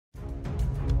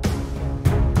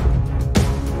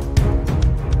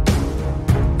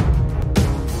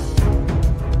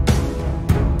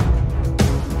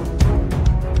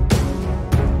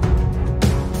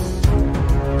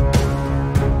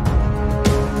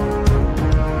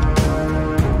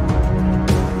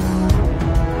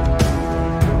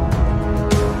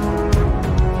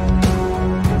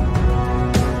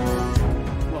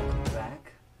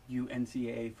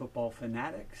football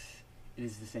fanatics. It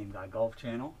is the Same Guy Golf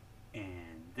channel,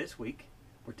 and this week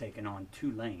we're taking on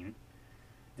Tulane.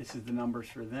 This is the numbers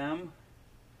for them.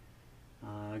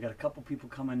 I got a couple people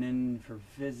coming in for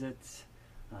visits.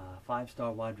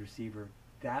 5-star wide receiver.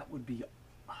 That would be.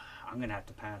 I'm gonna have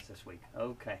to pass this week.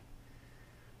 Okay.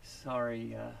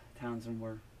 Sorry, Townsend.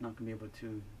 We're not gonna be able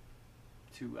to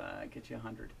get you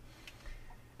 100.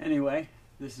 Anyway,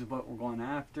 this is what we're going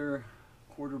after.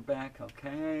 Quarterback.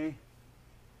 Okay.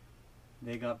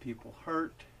 They got people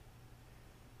hurt.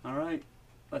 All right.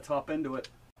 Let's hop into it.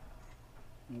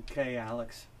 Okay,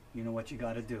 Alex. You know what you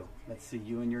got to do. Let's see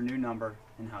you and your new number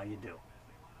and how you do.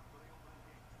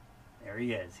 There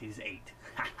he is. He's 8.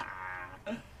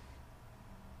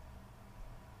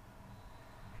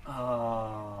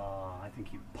 Oh, I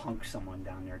think you punked someone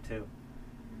down there too.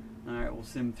 All right, we'll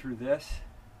sim through this.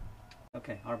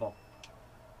 Okay, our ball.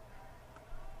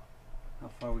 How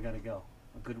far we got to go?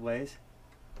 A good ways.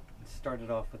 Let's start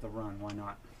it off with a run. Why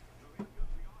not?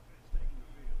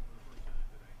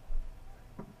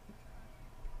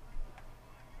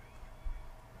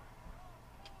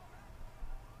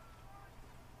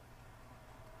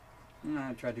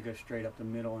 I tried to go straight up the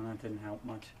middle and that didn't help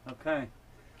much. Okay,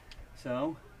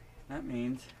 so that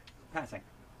means passing.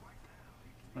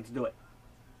 Let's do it.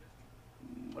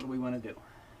 What do we want to do?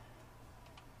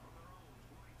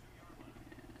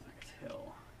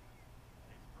 Hill.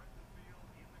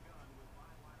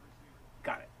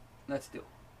 Got it. Let's do it.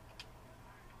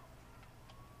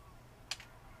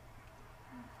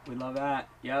 We love that.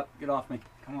 Yep, get off me.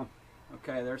 Come on.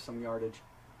 Okay, there's some yardage.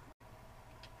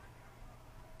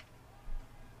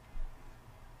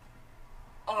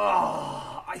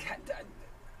 Oh,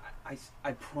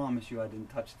 I promise you I didn't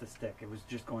touch the stick. It was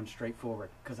just going straight forward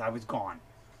because I was gone.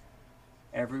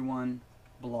 Everyone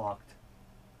blocked.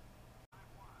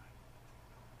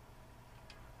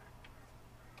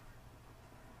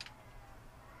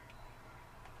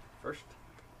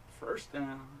 First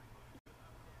down.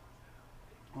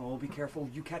 Oh, be careful.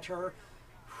 You catch her.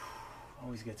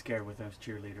 Always get scared with those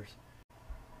cheerleaders.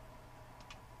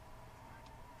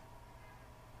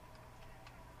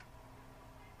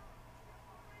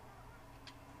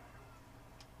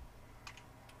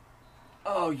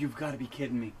 Oh, you've got to be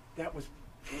kidding me. That was...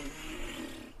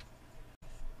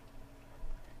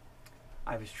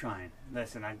 I was trying.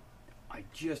 Listen, I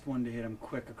just wanted to hit him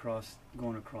quick across,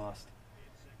 going across.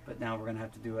 But now we're going to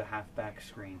have to do a halfback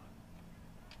screen.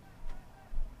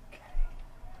 Okay.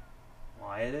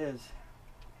 Why it is.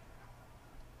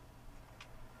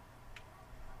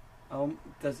 Oh,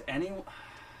 does anyone...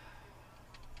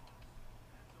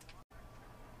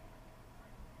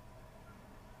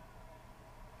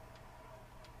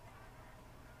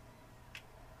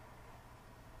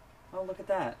 Oh, look at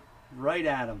that. Right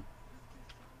at him.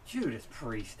 Judas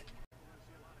Priest.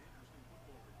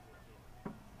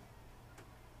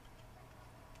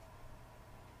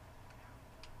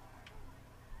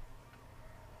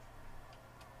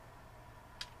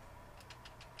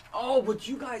 Oh, would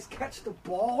you guys catch the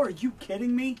ball? Are you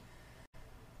kidding me?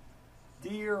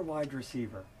 Dear wide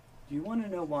receiver, do you want to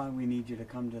know why we need you to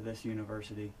come to this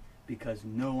university? Because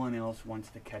no one else wants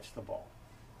to catch the ball.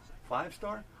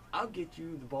 5-star? I'll get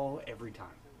you the ball every time.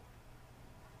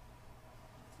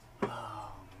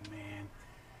 Oh, man.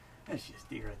 That's just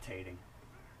irritating.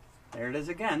 There it is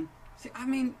again. See, I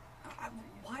mean,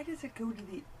 why does it go to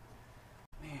the...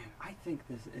 Man, I think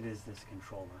it is this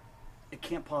controller. It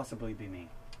can't possibly be me.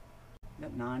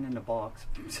 Got 9 in the box.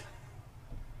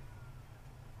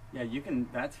 Yeah, you can...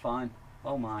 That's fine.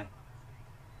 Oh, my.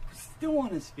 Still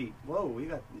on his feet. Whoa, we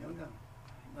got...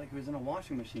 Like he was in a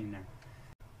washing machine there.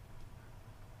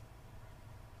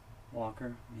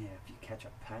 Walker, yeah, if you catch a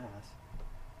pass.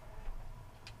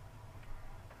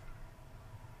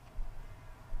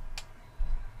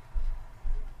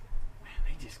 Man,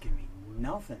 they just give me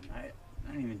nothing. I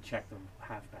didn't even check the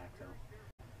halfback, though.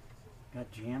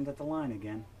 Got jammed at the line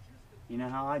again. You know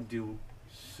how I do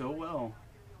so well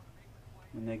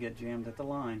when they get jammed at the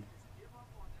line.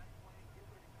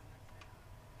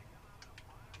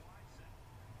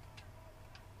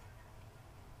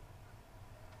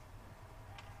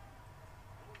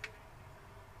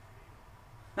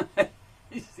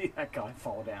 You see that guy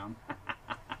fall down.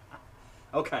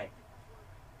 Okay.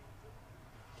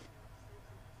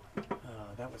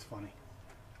 That was funny.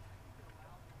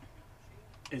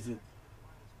 Is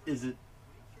it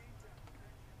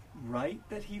right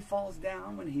that he falls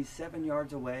down when he's 7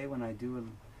 yards away when I do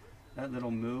that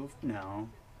little move? No.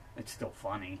 It's still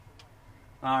funny.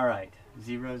 All right.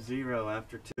 0-0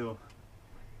 after 2.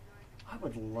 I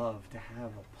would love to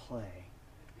have a play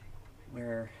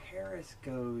where Harris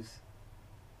goes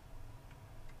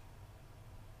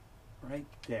right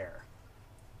there.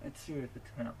 Let's see if it's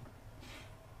him.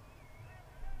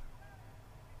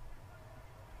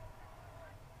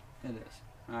 It is.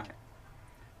 Alright.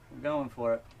 We're going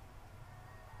for it.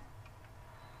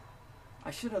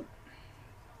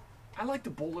 I like the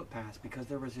bullet pass because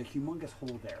there was a humongous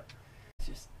hole there. It's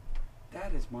just,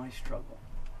 that is my struggle.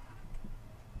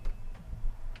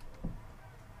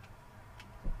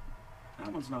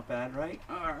 That one's not bad, right?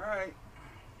 Alright.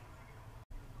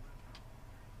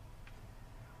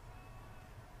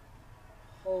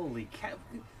 Holy cow.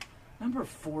 Number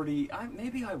 40,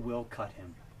 maybe I will cut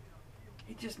him.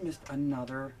 He just missed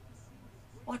another.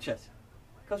 Watch this.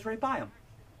 Goes right by him.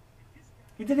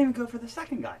 He didn't even go for the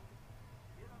second guy.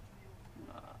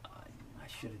 I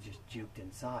should have just juked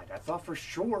inside. I thought for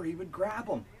sure he would grab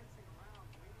him.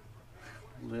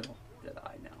 Little did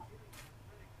I know.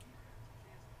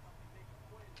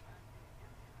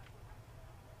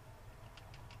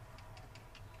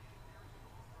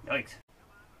 Yikes.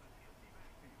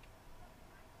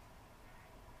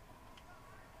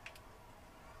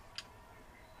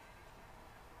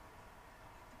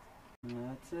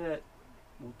 That's it.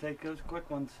 We'll take those quick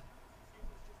ones.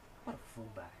 What a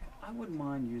fullback. I wouldn't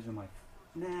mind using my...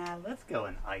 Nah, let's go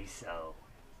in ISO.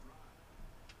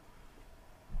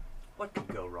 What could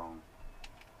go wrong?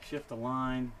 Shift the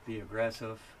line, be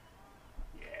aggressive.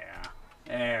 Yeah,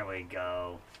 there we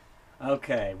go.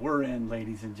 Okay, we're in,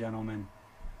 ladies and gentlemen.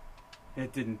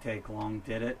 It didn't take long,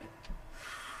 did it?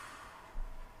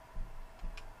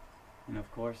 And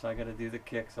of course, I got to do the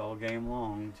kicks all game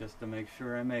long just to make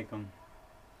sure I make them.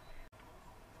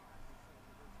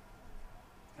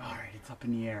 All right, it's up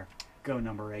in the air. Go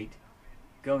number 8.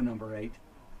 Go number 8.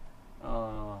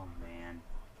 Oh, man.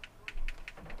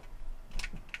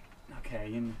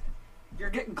 Okay, and you're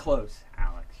getting close,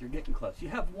 Alex. You're getting close. You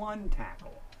have 1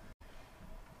 tackle.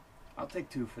 I'll take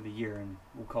 2 for the year, and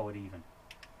we'll call it even.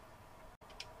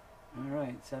 All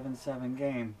right, 7-7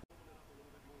 game.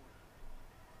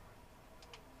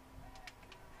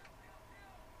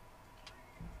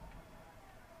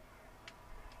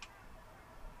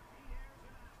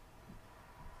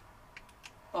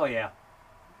 Oh, yeah.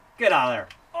 Get out of there.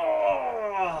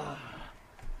 Oh!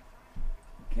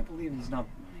 Can't believe he's not...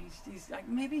 He's like,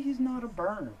 maybe he's not a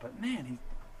burner, but man, he's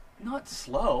not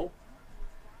slow.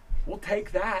 We'll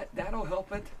take that. That'll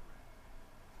help it.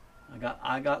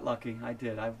 I got lucky. I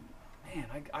did. I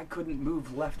couldn't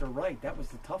move left or right. That was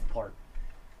the tough part.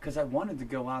 Because I wanted to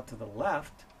go out to the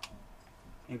left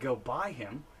and go by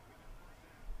him.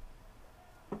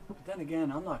 But then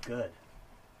again, I'm not good.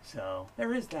 So,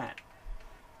 there is that.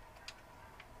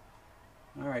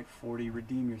 Alright, 40,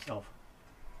 redeem yourself.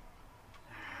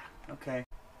 Okay.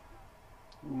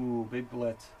 Ooh, big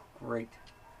blitz. Great.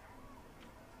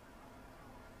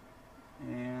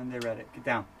 And they read it. Get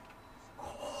down.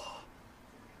 Oh,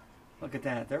 look at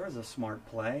that. There was a smart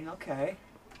play. Okay.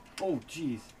 Oh,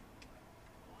 jeez.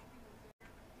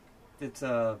 It's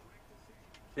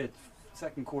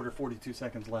second quarter, 42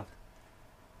 seconds left.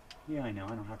 Yeah, I know.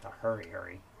 I don't have to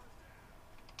hurry.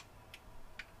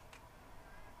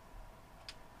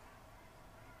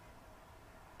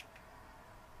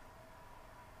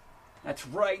 That's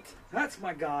right. That's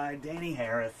my guy, Danny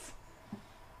Harris.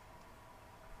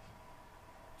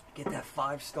 Get that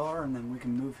 5-star, and then we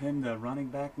can move him to running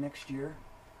back next year.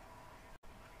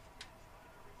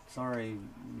 Sorry,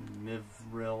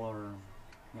 Mivril, or...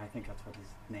 Yeah, I think that's what his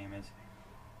name is.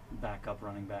 Backup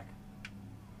running back.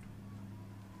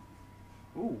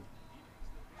 Ooh.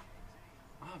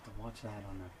 I'll have to watch that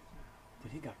on the...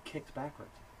 Dude, he got kicked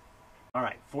backwards.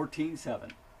 Alright,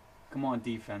 14-7. Come on,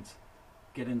 defense.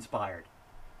 Get inspired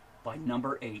by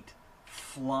number 8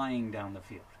 flying down the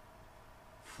field.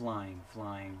 Flying.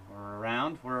 We're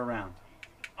around.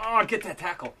 Oh, get that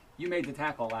tackle. You made the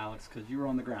tackle, Alex, because you were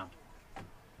on the ground.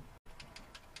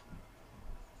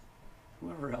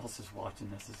 Whoever else is watching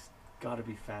this has got to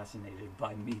be fascinated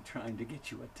by me trying to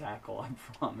get you a tackle. I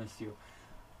promise you.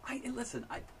 Listen,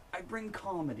 I bring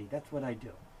comedy. That's what I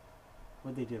do.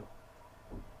 What'd they do?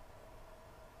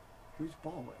 Whose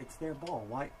ball? It's their ball.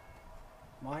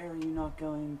 Why are you not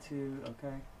going to...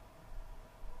 Okay.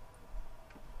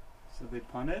 So they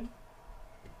punted?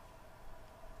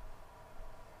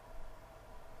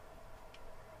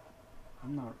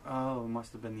 I'm not... Oh, it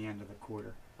must have been the end of the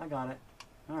quarter. I got it.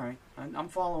 Alright. I'm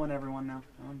following everyone now.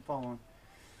 I'm following.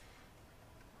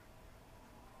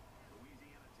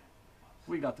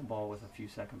 We got the ball with a few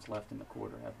seconds left in the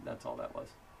quarter. That's all that was.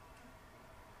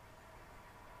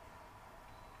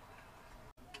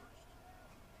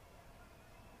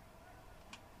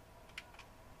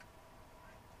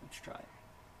 Let's try it.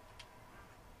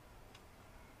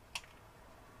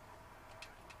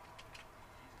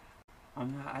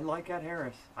 I like Ed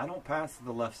Harris. I don't pass to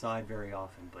the left side very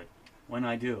often, but when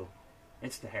I do,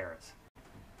 it's to Harris.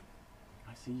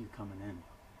 I see you coming in.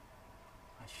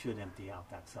 I should empty out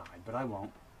that side, but I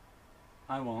won't.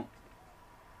 I won't.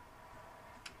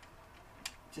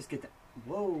 Just get that.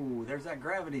 Whoa, there's that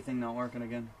gravity thing not working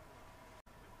again.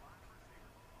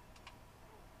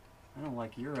 I don't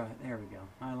like your... there we go.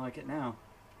 I like it now.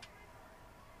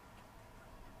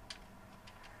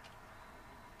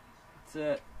 That's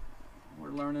it.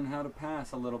 We're learning how to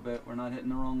pass a little bit. We're not hitting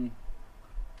the wrong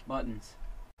buttons.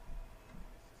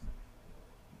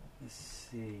 Let's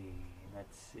see.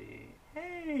 Let's see.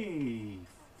 Hey,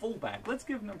 fullback. Let's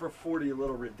give number 40 a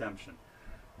little redemption.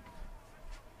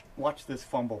 Watch this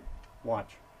fumble.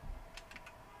 Watch.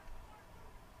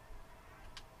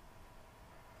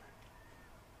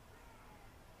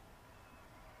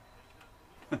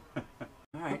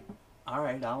 All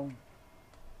right, I'll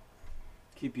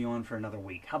keep you on for another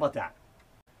week. How about that?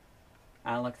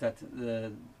 Alex,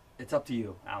 it's up to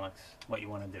you, Alex, what you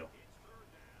want to do.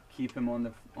 Keep him on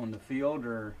the field,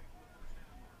 or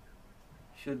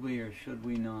should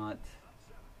we not?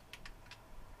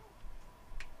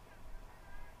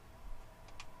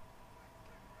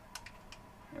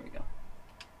 There we go.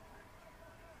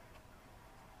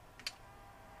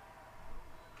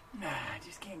 I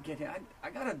just can't get it. I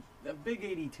got a big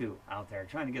 82 out there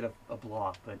trying to get a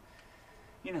block, but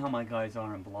you know how my guys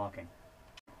are in blocking.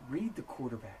 Read the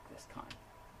quarterback this time.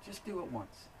 Just do it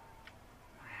once.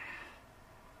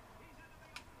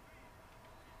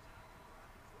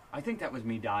 I think that was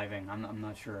me diving. I'm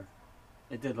not sure.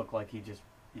 It did look like he just,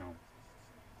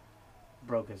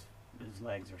 broke his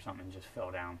legs or something and just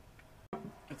fell down.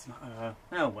 It's not,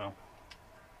 oh well.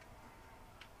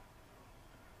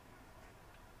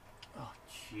 Oh,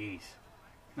 jeez.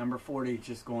 Number 40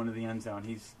 just going to the end zone.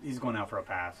 He's going out for a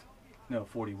pass. No,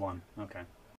 41. Okay.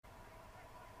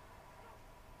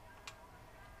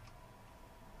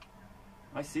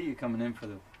 I see you coming in for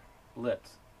the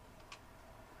blitz.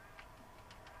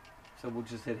 So we'll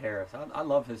just hit Harris. I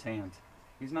love his hands.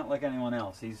 He's not like anyone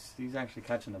else. He's actually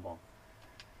catching the ball.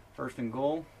 First and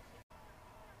goal.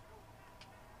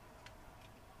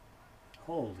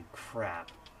 Holy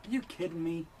crap. Are you kidding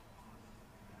me?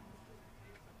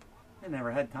 I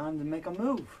never had time to make a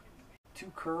move.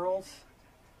 2 curls.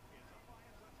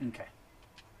 Okay.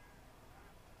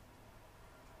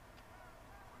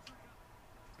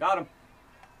 Got him.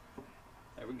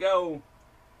 There we go.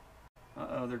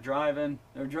 Uh-oh, they're driving.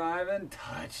 They're driving.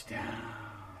 Touchdown.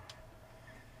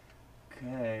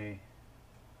 Okay.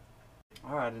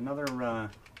 All right, another...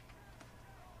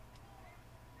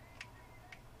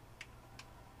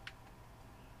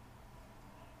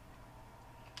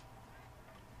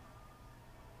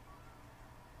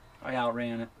 I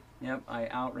outran it. Yep, I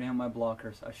outran my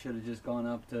blockers. I should have just gone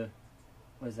up to...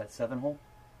 What is that, 7 hole?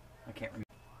 I can't remember.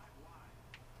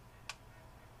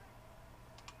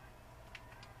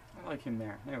 I like him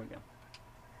there. There we go.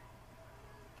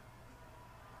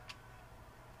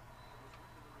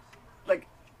 Like,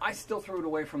 I still threw it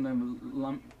away from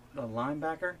the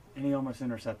linebacker, and he almost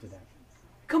intercepted that.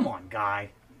 Come on,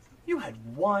 guy. You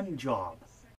had one job.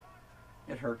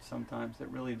 It hurts sometimes. It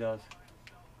really does.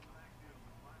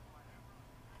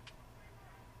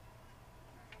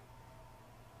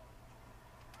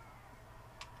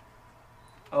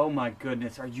 Oh my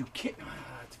goodness. Are you kidding?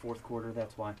 It's fourth quarter.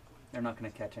 That's why. They're not going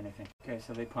to catch anything. Okay,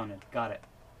 so they punted. Got it.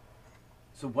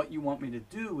 So what you want me to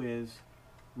do is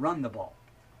run the ball.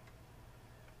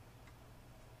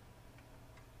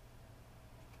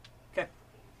 Okay.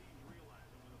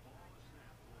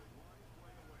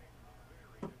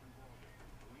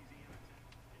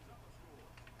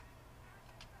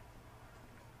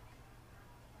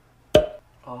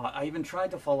 I even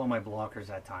tried to follow my blockers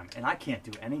that time, and I can't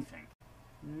do anything.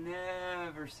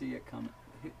 Never see it coming.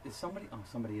 Is somebody? Oh,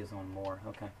 somebody is on more.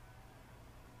 Okay.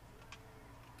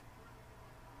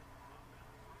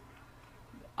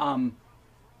 I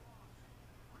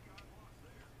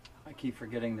keep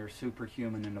forgetting they're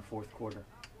superhuman in the fourth quarter.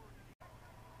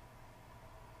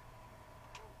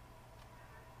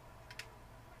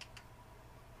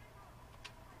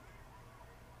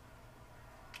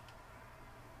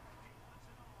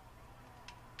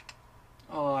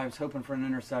 Oh, I was hoping for an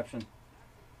interception.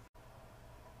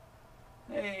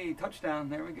 Hey, touchdown.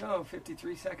 There we go.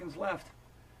 53 seconds left.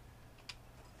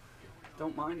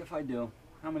 Don't mind if I do.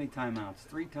 How many timeouts?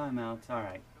 3 timeouts. All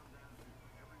right.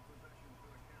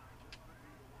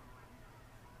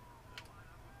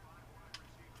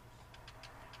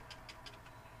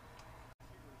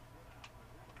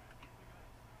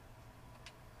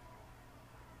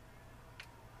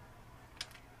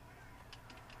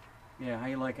 Yeah, how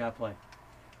you like that play?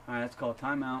 All right, let's call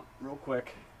timeout real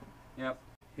quick. Yep.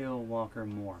 Hill, Walker,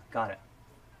 Moore. Got it.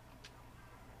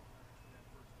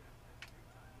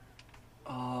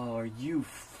 Oh, are you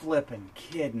flipping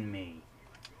kidding me?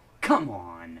 Come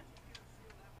on.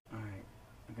 All right.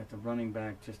 I got the running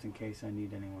back just in case I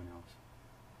need anyone else.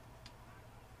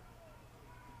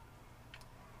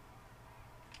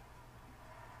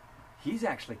 He's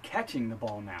actually catching the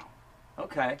ball now.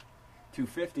 Okay.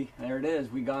 250. There it is.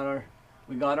 We got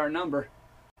our number.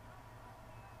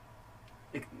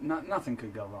 Nothing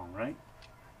could go wrong, right?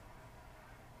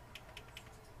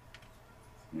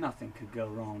 Nothing could go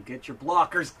wrong. Get your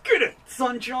blockers. Get it,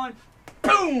 sunshine.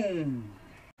 Boom!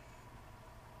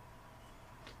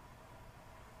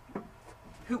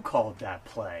 Who called that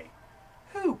play?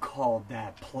 Who called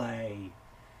that play?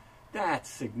 That's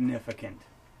significant.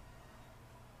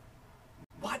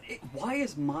 What? Why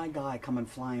is my guy coming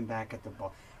flying back at the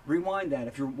ball? Rewind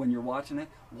that when you're watching it.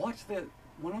 Watch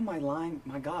one of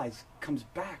my guys comes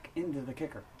back into the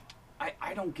kicker.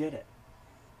 I don't get it.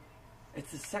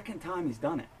 It's the second time he's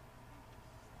done it.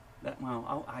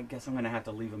 I guess I'm going to have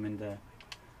to leave him into...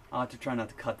 I'll have to try not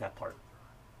to cut that part.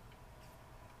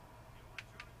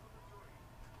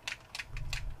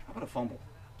 How about a fumble?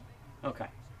 Okay.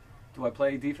 Do I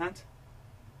play defense?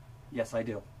 Yes, I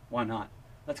do. Why not?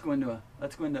 Let's go into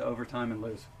overtime and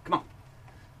lose. Come on.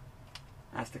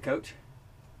 Ask the coach.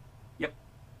 Yep.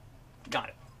 Got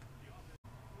it.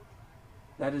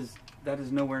 That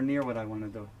is nowhere near what I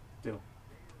wanted to do.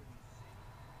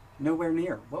 Nowhere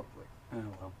near. What? Oh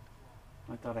well.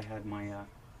 I thought I had my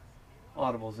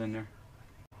audibles in there.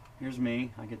 Here's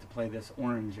me. I get to play this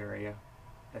orange area.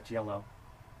 That's yellow.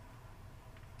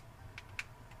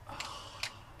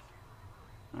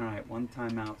 All right, one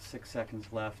timeout, 6 seconds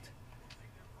left.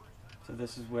 So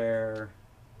this is where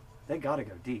they got to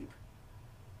go deep.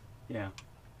 Yeah.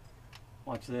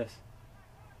 Watch this.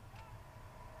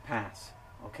 Pass.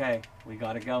 Okay, we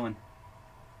got it going.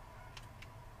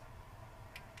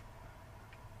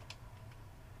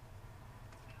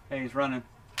 Hey, he's running.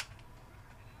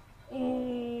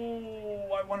 Oh,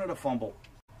 I wanted a fumble.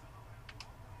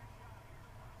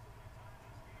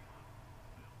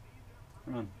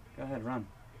 Run. Go ahead, run.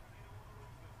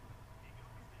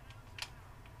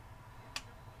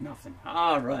 Nothing.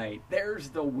 All right, there's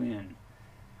the win.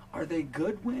 Are they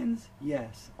good wins?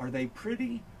 Yes. Are they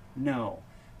pretty? No.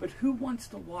 But who wants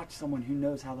to watch someone who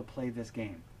knows how to play this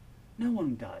game? No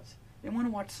one does. They want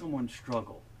to watch someone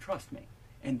struggle. Trust me.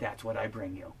 And that's what I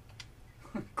bring you.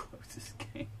 Closest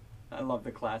game. I love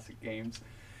the classic games.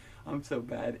 I'm so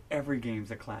bad. Every game's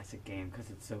a classic game because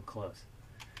it's so close.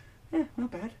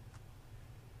 Not bad.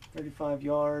 35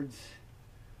 yards.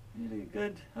 Really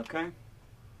good. Okay.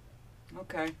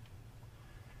 Okay.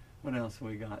 What else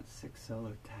we got? 6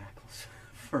 solo tackles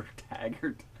for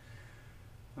Taggart.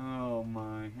 Oh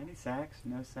my. Any sacks?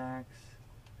 No sacks.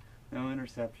 No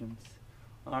interceptions.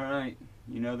 Alright.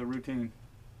 You know the routine.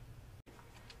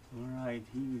 Alright.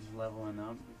 He's leveling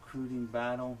up. Recruiting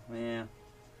battle. Yeah.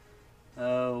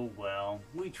 Oh well.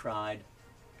 We tried.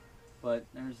 But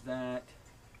there's that.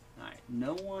 Alright.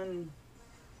 No one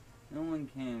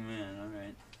came in.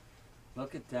 Alright.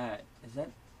 Look at that.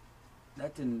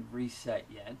 That didn't reset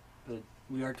yet, but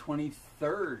we are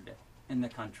 23rd in the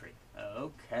country.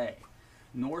 Okay.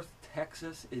 North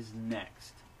Texas is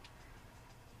next.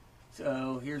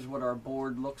 So here's what our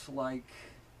board looks like.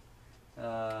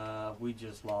 We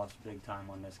just lost big time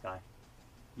on this guy.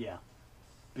 Yeah,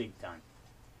 big time.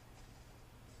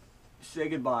 Say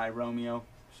goodbye, Romeo.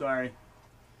 Sorry.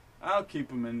 I'll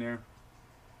keep him in there.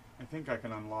 I think I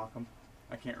can unlock him.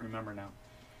 I can't remember now.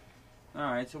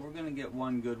 Alright, so we're going to get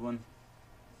one good one.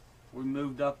 We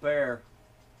moved up there.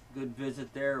 Good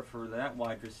visit there for that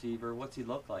wide receiver. What's he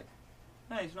look like?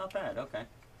 Hey, he's not bad. Okay.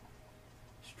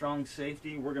 Strong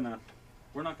safety. We're not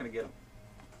gonna get him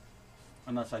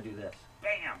unless I do this.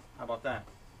 Bam! How about that?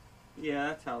 Yeah,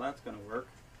 that's how that's gonna work.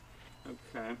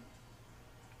 Okay.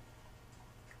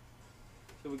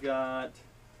 So we got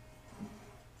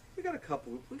a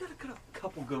couple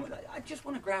good ones. I just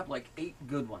want to grab like 8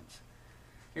 good ones.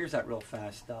 Here's that real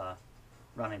fast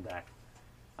running back.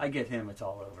 I get him, it's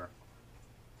all over.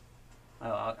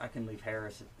 I can leave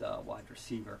Harris at wide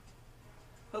receiver.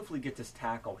 Hopefully get this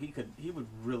tackle. He would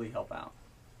really help out.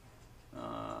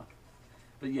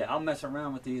 But yeah, I'll mess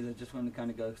around with these. I just want to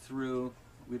kind of go through.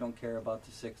 We don't care about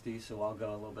the 60, so I'll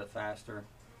go a little bit faster.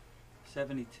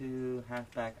 72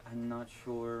 halfback. I'm not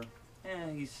sure.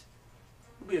 He'll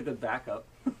be a good backup.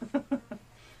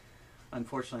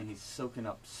 Unfortunately, he's soaking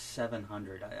up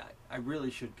 700. I really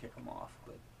should kick him off,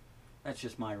 but that's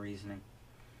just my reasoning.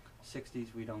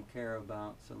 60s we don't care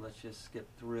about, so let's just skip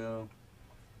through.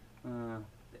 The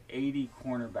 80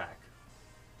 cornerback.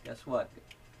 Guess what?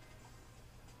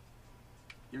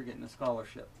 You're getting a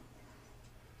scholarship.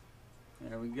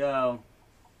 There we go.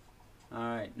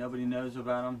 Alright, nobody knows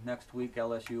about them. Next week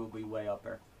LSU will be way up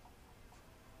there.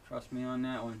 Trust me on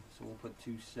that one. So we'll put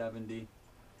 270.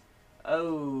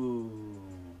 Oh,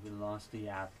 we lost the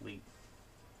athlete.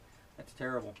 That's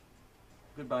terrible.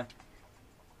 Goodbye.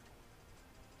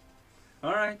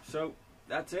 Alright, so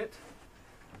that's it.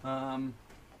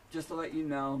 Just to let you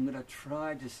know, I'm going to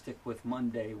try to stick with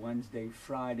Monday, Wednesday,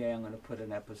 Friday. I'm going to put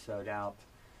an episode out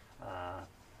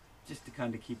just to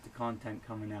kind of keep the content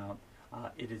coming out.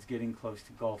 It is getting close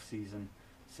to golf season,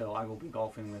 so I will be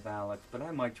golfing with Alex, but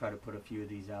I might try to put a few of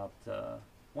these out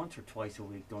once or twice a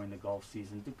week during the golf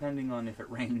season, depending on if it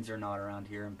rains or not around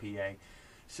here in PA.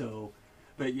 So,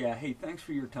 but yeah, hey, thanks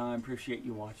for your time. Appreciate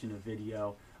you watching the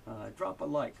video. Drop a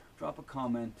like, drop a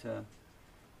comment.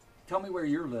 Tell me where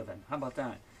you're living. How about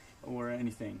that? Or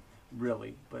anything,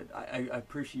 really. But I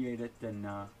appreciate it, and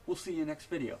we'll see you next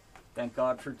video. Thank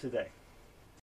God for today.